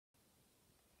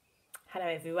Hello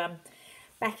everyone,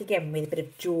 back again with a bit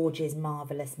of George's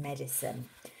Marvellous Medicine.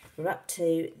 We're up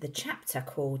to the chapter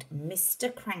called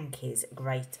Mr. Cranky's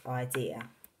Great Idea.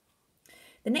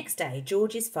 The next day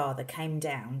George's father came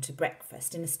down to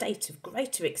breakfast in a state of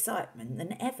greater excitement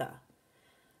than ever.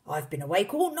 "I've been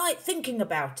awake all night thinking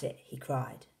about it," he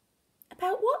cried.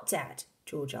 "About what, Dad?"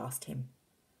 George asked him.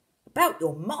 "About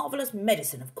your marvellous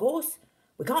medicine, of course.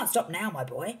 We can't stop now, my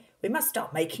boy. We must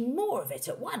start making more of it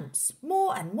at once.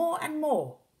 More and more and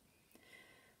more."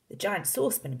 The giant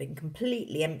saucepan had been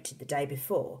completely emptied the day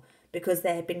before because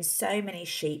there had been so many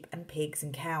sheep and pigs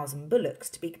and cows and bullocks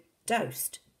to be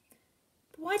dosed.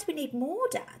 "But why do we need more,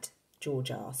 Dad?" George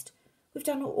asked. "We've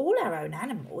done all our own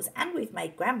animals and we've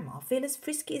made Grandma feel as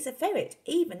frisky as a ferret,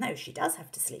 even though she does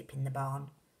have to sleep in the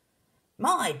barn."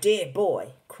 "My dear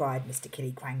boy," cried Mr.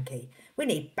 Killy Cranky, "we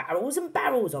need barrels and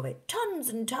barrels of it, tons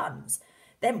and tons.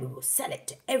 Then we will sell it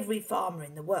to every farmer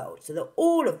in the world so that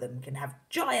all of them can have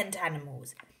giant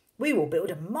animals. We will build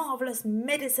a marvellous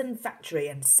medicine factory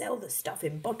and sell the stuff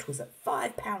in bottles at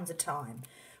 £5 a time.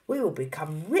 We will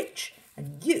become rich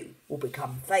and you will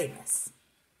become famous."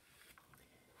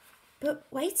 "But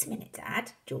wait a minute,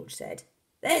 Dad," George said.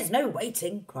 "There's no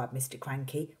waiting," cried Mr.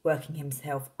 Cranky, working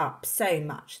himself up so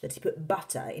much that he put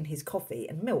butter in his coffee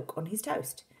and milk on his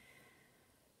toast.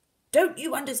 "Don't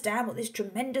you understand what this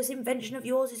tremendous invention of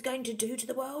yours is going to do to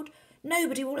the world?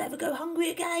 Nobody will ever go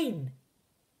hungry again."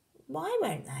 "Why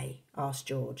won't they?" asked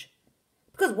George.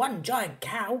 "Because one giant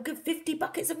cow will give 50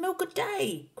 buckets of milk a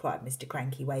day," cried Mr.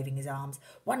 Cranky, waving his arms.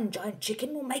 "One giant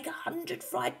chicken will make 100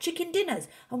 fried chicken dinners,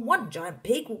 and one giant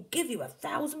pig will give you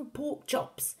 1,000 pork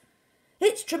chops.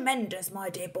 It's tremendous,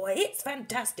 my dear boy. It's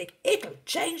fantastic. It'll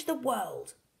change the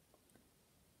world."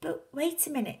 "But wait a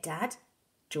minute, Dad,"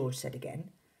 George said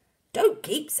again. "Don't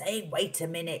keep saying wait a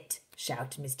minute,"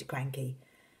 shouted Mr. Cranky.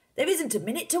 "There isn't a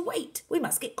minute to wait. We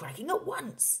must get cracking at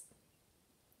once."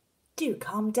 "Do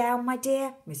calm down, my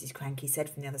dear," Mrs. Cranky said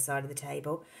from the other side of the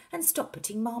table, "and stop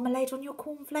putting marmalade on your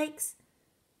cornflakes."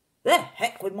 "The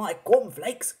heck with my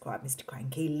cornflakes," cried Mr.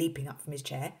 Cranky, leaping up from his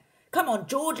chair. "Come on,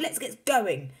 George, let's get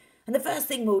going. And the first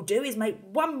thing we'll do is make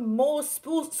one more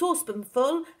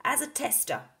saucepanful as a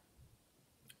tester."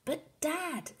 "But,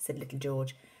 Dad," said little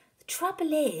George, "the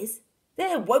trouble is—"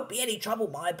 "There won't be any trouble,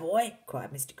 my boy,"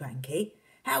 cried Mr. Cranky.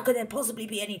 "How can there possibly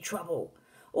be any trouble?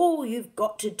 All you've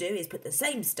got to do is put the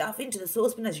same stuff into the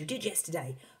saucepan as you did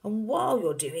yesterday, and while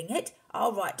you're doing it,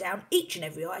 I'll write down each and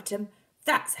every item.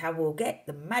 That's how we'll get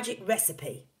the magic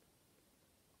recipe."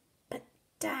 "But,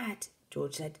 Dad,"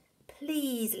 George said,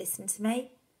 "please listen to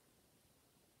me."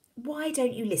 "Why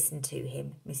don't you listen to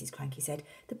him?" Mrs. Cranky said.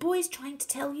 "The boy's trying to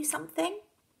tell you something."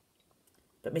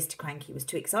 But Mr. Cranky was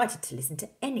too excited to listen to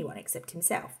anyone except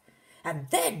himself. "And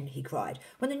then," he cried,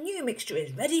 "when the new mixture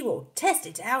is ready, we'll test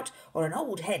it out on an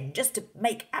old hen just to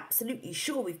make absolutely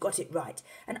sure we've got it right.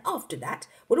 And after that,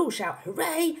 we'll all shout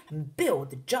hooray and build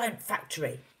the giant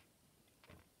factory."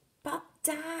 "But,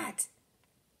 Dad—"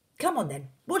 "Come on then,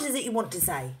 what is it you want to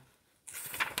say?"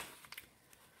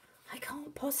 "I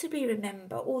can't possibly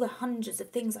remember all the hundreds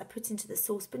of things I put into the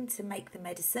saucepan to make the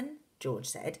medicine," George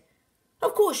said.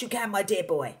 "Of course you can, my dear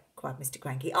boy," cried Mr.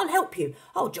 Cranky. "I'll help you.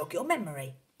 I'll jog your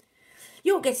memory.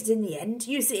 You'll get it in the end.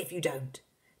 You see if you don't.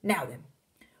 Now then,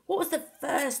 what was the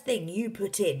first thing you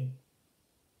put in?"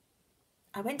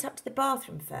 "I went up to the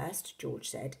bathroom first," George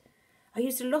said. "I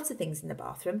used a lot of things in the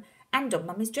bathroom and on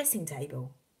Mummy's dressing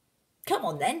table." "Come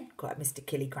on then," cried Mr.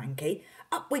 Killy Cranky.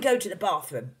 "Up we go to the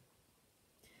bathroom."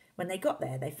 When they got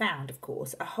there, they found, of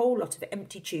course, a whole lot of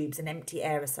empty tubes and empty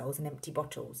aerosols and empty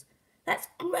bottles. "That's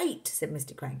great," said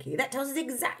Mr. Cranky. "That tells us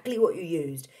exactly what you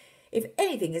used. If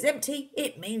anything is empty,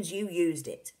 it means you used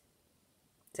it."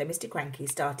 So Mr. Cranky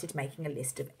started making a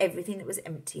list of everything that was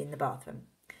empty in the bathroom.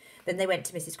 Then they went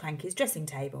to Mrs. Cranky's dressing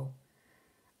table.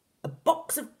 "A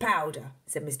box of powder,"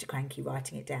 said Mr. Cranky,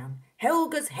 writing it down.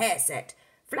 "Helga's hair set.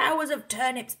 Flowers of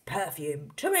turnips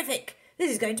perfume. Terrific.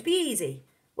 This is going to be easy.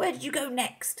 Where did you go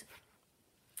next?"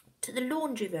 "To the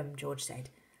laundry room," George said.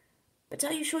 "But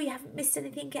are you sure you haven't missed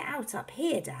anything out up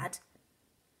here, Dad?"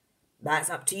 "That's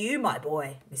up to you, my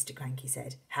boy," Mr. Cranky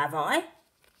said. "Have I?"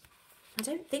 "I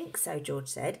don't think so," George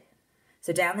said.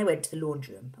 So down they went to the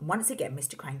laundry room, and once again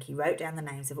Mr. Cranky wrote down the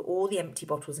names of all the empty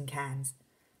bottles and cans.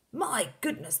 "My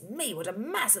goodness me, what a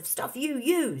mass of stuff you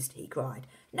used!" he cried.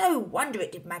 "No wonder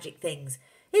it did magic things.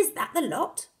 Is that the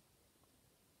lot?"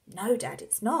 "No, Dad,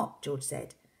 it's not," George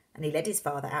said, and he led his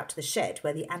father out to the shed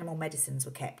where the animal medicines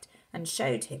were kept and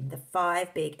showed him the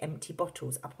 5 big empty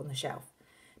bottles up on the shelf.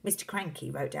 Mr.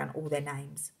 Cranky wrote down all their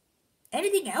names.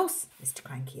 "Anything else?" Mr.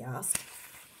 Cranky asked.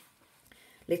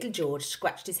 Little George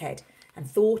scratched his head and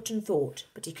thought,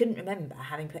 but he couldn't remember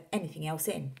having put anything else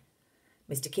in.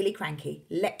 Mr. Killiecranky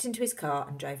leapt into his car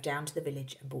and drove down to the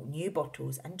village and bought new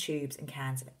bottles and tubes and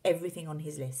cans of everything on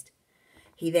his list.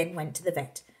 He then went to the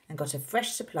vet and got a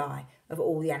fresh supply of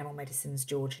all the animal medicines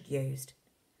George had used.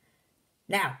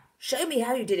 "Now, show me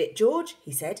how you did it, George,"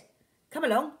 he said. "Come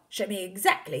along, show me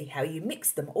exactly how you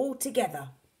mixed them all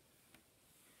together."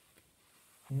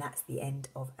 And that's the end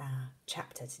of our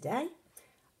chapter today.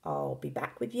 I'll be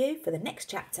back with you for the next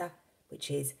chapter, which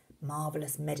is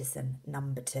Marvellous Medicine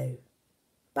number 2.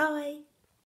 Bye.